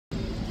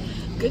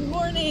Good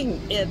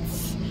morning.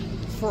 It's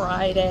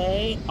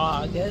Friday,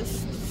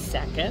 August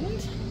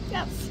 2nd.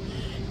 Yes.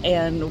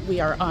 And we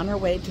are on our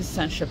way to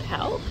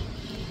Sainte-Chappelle,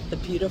 the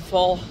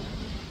beautiful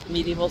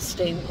medieval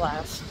stained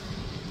glass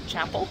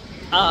chapel.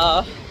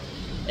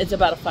 It's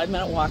about a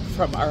 5-minute walk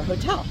from our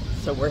hotel.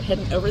 So we're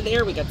heading over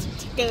there. We got some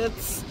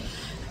tickets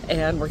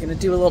and we're going to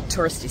do a little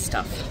touristy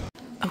stuff.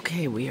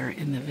 Okay, we are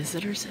in the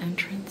visitor's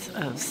entrance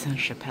of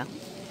Sainte-Chappelle.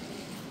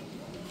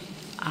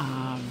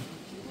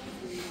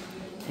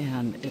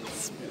 And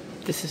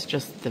this is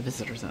just the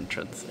visitor's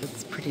entrance.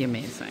 It's pretty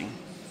amazing.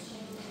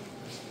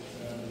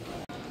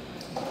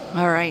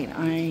 All right,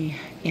 I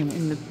am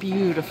in the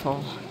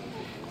beautiful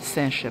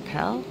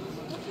Sainte-Chappelle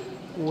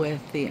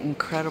with the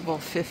incredible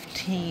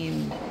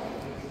 15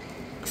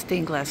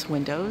 stained glass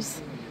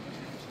windows.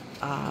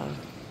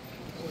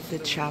 The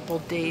chapel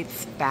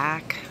dates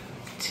back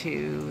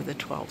to the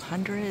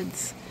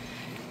 1200s.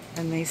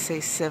 And they say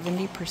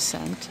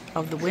 70%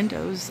 of the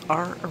windows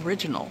are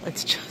original.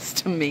 It's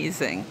just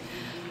amazing.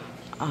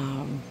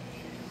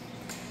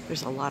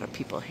 There's a lot of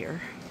people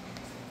here.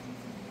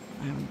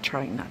 I'm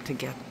trying not to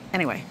get...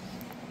 Anyway,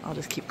 I'll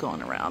just keep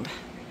going around.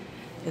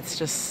 It's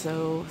just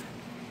so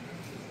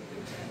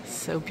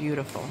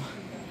beautiful.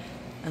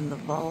 And the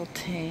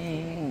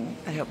vaulting.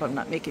 I hope I'm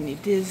not making you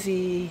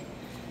dizzy.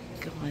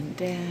 Going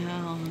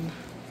down.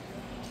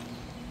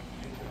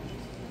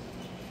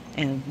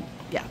 And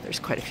yeah, there's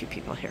quite a few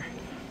people here.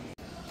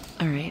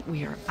 All right,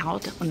 we are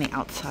out on the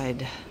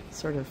outside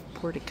sort of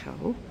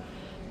portico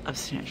of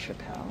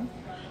Sainte-Chappelle.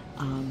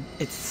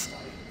 It's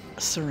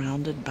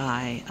surrounded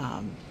by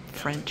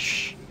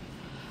French,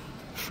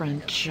 what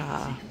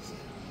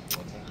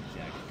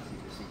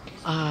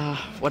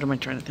am I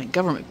trying to think?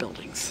 Government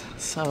buildings.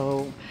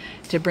 So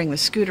to bring the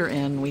scooter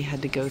in, we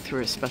had to go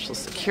through a special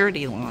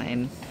security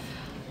line,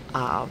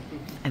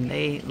 and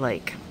they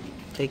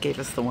gave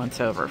us the once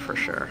over for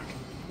sure.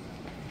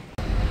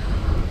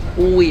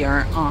 We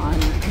are on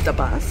the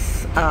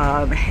bus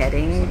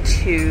heading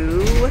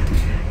to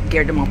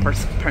Gare de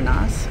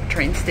Montparnasse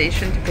train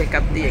station to pick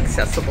up the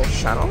accessible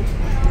shuttle.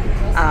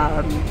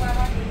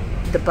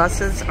 The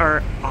buses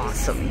are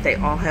awesome. They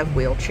all have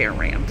wheelchair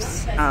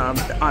ramps,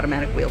 the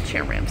automatic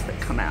wheelchair ramps that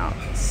come out.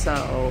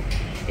 So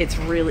it's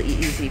really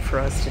easy for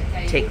us to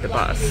take the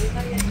bus.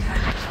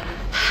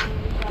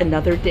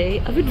 Another day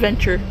of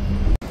adventure.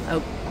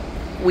 Oh.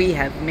 We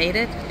have made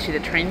it to the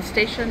train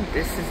station.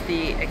 This is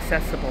the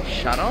accessible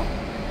shuttle.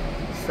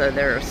 So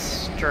they're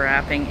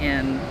strapping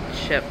in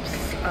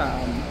Chip's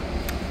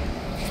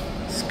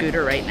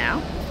scooter right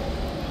now.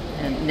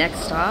 And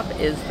next stop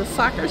is the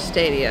soccer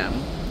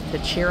stadium to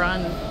cheer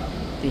on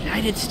the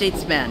United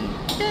States men.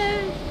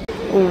 Yay!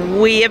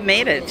 We have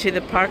made it to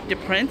the Parc des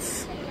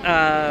Princes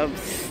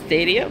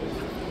stadium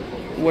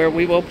where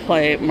we will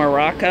play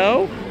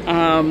Morocco.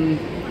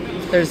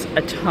 There's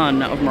a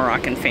ton of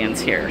Moroccan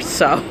fans here,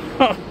 so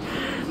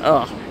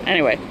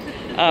anyway,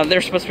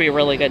 they're supposed to be a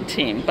really good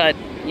team, but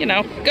you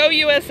know, go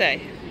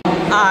USA.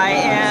 I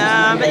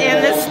am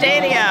in the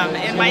stadium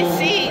in my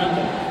seat.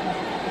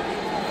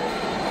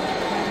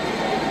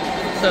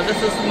 So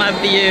this is my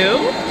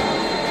view,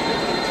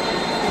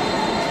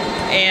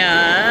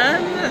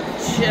 and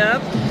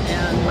Chip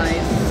and my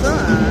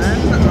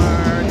son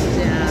are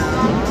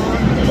down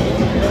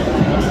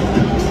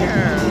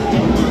here.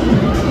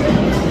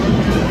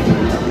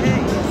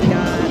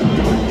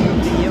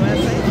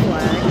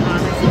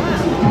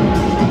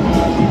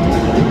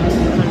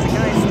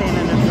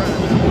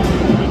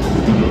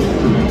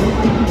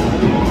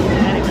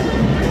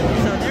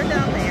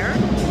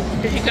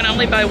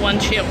 By one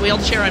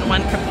wheelchair and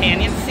one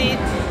companion seat,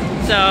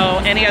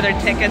 so any other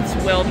tickets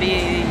will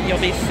be, you'll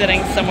be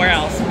sitting somewhere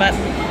else, but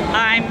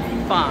I'm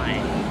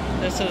fine.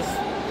 This is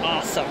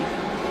awesome.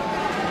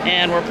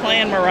 And we're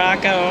playing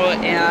Morocco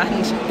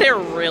and they're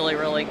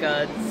really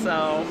good,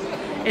 so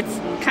it's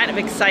kind of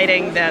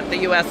exciting that the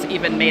US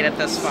even made it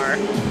this far.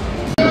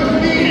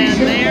 And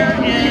there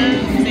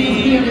is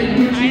the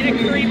kind of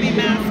creepy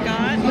mascot.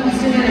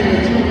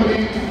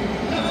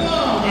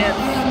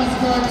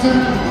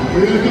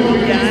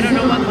 Yeah, I don't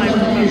know what my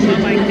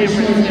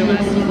camera's doing.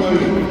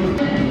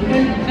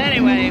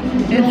 Anyway,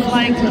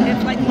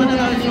 it's like one of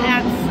those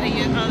hats they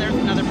use. Oh, there's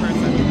another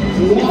person.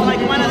 It's like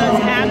one of those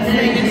hats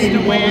they used to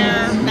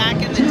wear back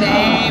in the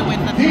day with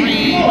the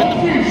two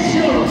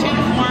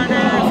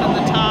corners at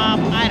the top.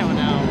 I don't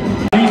know.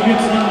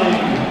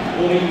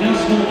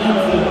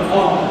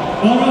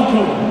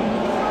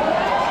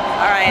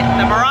 All right,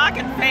 the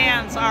Moroccan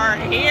fans are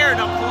here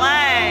to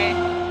play.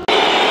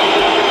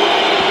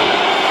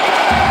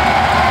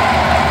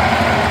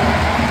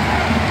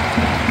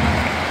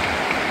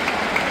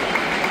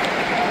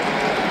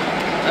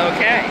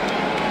 Okay,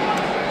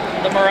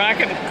 the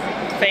Moroccan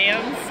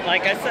fans,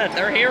 like I said,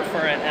 they're here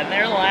for it, and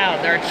they're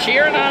loud. They're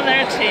cheering on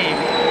their team.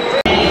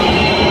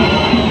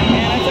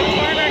 And it's a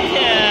corner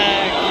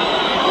kick.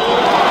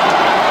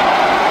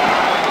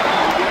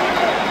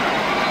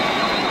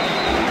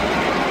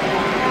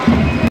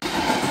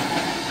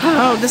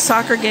 Oh, the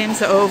soccer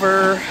game's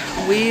over.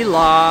 We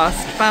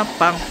lost. Bum,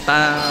 bum,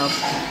 bum.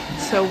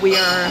 So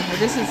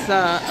this is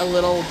a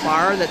little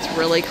bar that's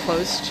really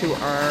close to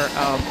our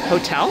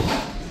hotel.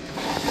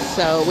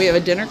 So we have a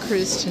dinner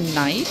cruise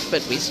tonight,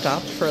 but we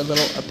stopped for a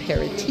little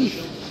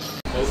aperitif.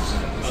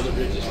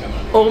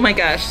 Oh my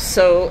gosh,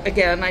 so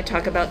again, I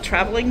talk about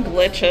traveling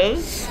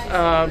glitches.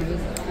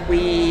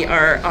 We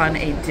are on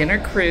a dinner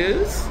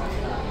cruise.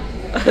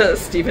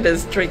 Stephen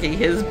is drinking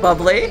his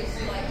bubbly.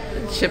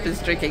 Chip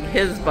is drinking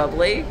his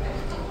bubbly.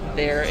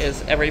 There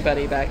is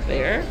everybody back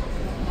there.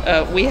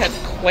 We had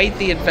quite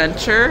the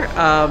adventure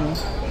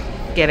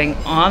getting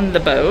on the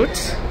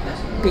boat.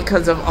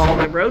 Because of all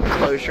the road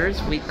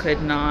closures, we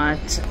couldn't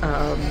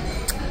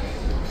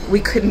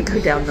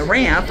go down the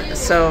ramp.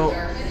 So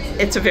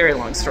it's a very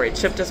long story.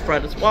 Chip just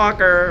brought his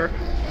walker.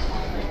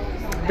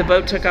 The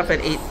boat took off at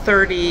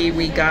 8:30.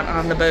 We got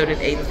on the boat at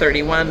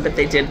 8:31, but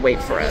they did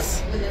wait for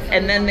us.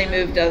 And then they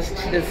moved us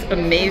to this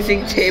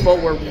amazing table.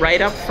 We're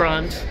right up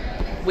front.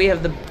 We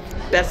have the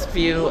best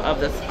view of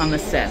this on the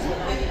Seine.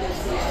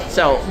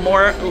 So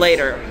more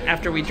later,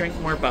 after we drink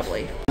more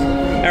bubbly.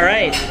 All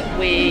right,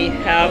 we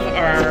have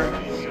our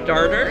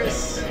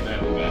starters.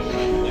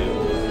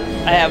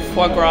 I have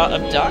foie gras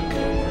of duck.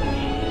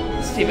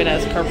 Stephen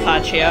has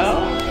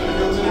carpaccio.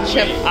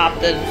 Chip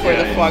opted for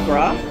the foie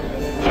gras.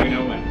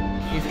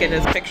 He's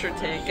getting his picture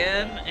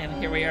taken, and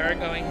here we are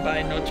going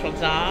by Notre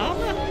Dame.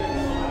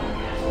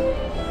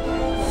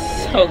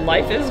 So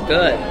life is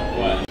good.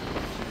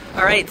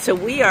 All right, so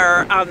we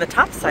are on the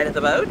top side of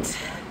the boat.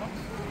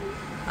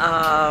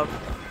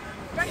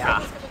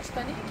 Yeah,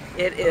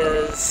 it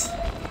is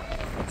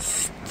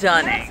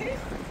stunning.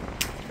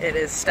 It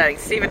is stunning.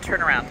 Stephen,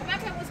 turn around.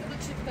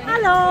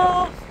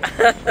 Hello.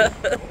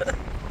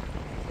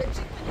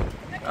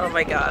 Oh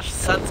my gosh,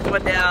 sun's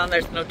going down.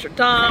 There's Notre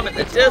Dame in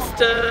the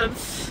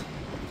distance.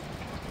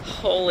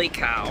 Holy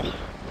cow.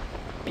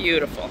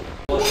 Beautiful.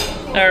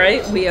 All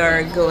right, we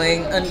are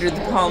going under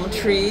the palm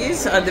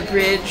trees on the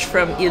bridge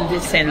from Ile de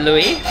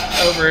Saint-Louis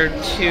over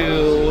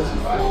to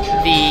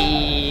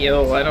the,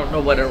 I don't know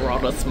what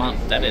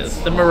arrondissement that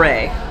is, the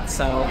Marais.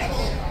 So,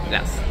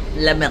 yes,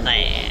 Le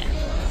Marais.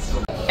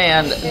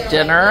 And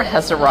dinner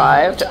has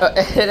arrived,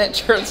 and it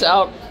turns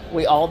out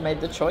we all made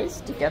the choice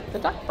to get the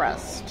duck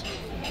breast.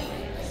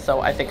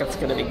 So I think it's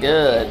gonna be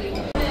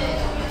good.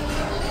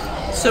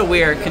 So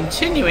we are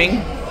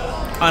continuing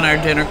on our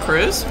dinner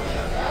cruise.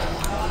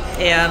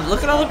 And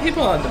look at all the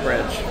people on the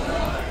bridge.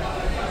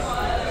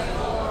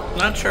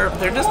 Not sure,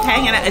 they're just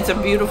hanging out. It's a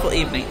beautiful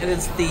evening. It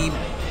is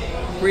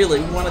really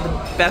one of the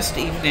best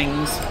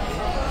evenings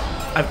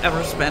I've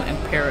ever spent in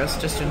Paris,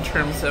 just in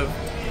terms of,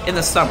 in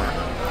the summer,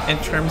 in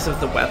terms of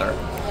the weather.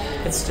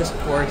 It's just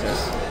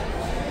gorgeous.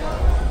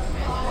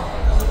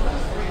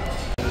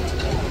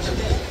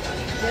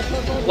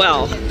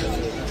 Well,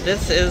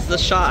 this is the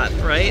shot,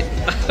 right?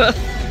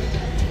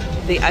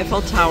 The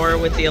Eiffel Tower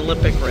with the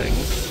Olympic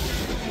rings.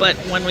 But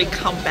when we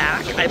come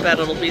back, I bet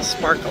it'll be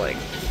sparkling.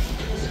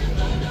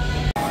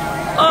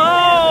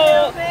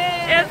 Oh,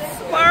 it's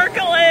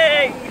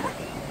sparkling!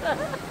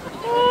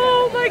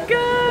 Oh my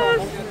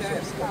gosh!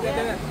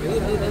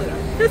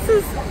 This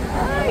is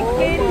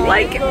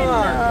like,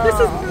 this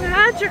is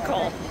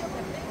magical.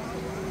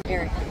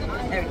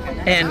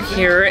 And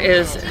here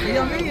is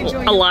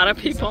a lot of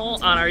people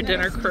on our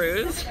dinner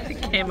cruise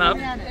came up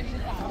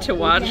to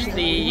watch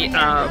the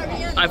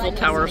Eiffel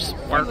Tower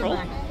sparkle.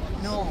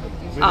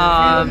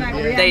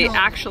 They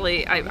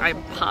actually,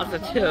 I'm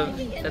positive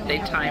that they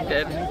timed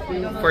it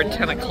for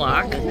 10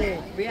 o'clock.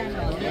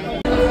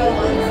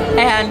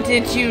 And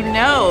did you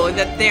know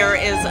that there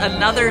is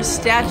another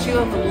Statue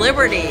of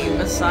Liberty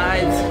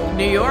besides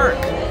New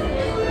York?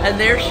 And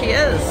there she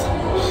is.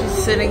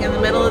 She's sitting in the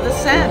middle of the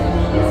Seine.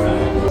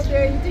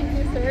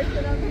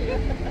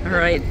 All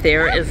right,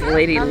 there is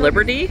Lady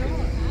Liberty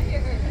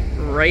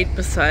right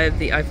beside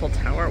the Eiffel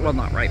Tower. Well,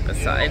 not right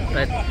beside,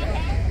 but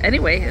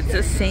anyway, it's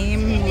the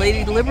same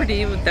Lady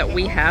Liberty that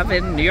we have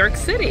in New York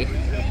City.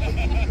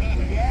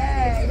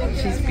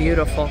 She's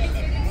beautiful.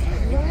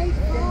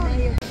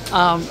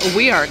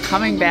 We are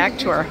coming back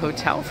to our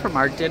hotel from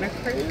our dinner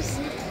cruise.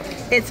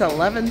 It's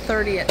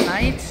 11:30 at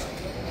night,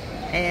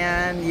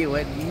 and you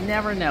would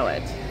never know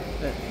it.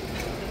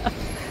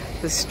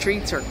 The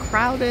streets are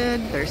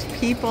crowded. There's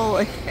people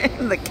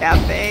in the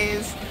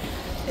cafes.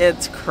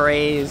 It's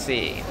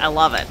crazy. I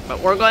love it,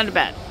 but we're going to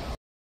bed.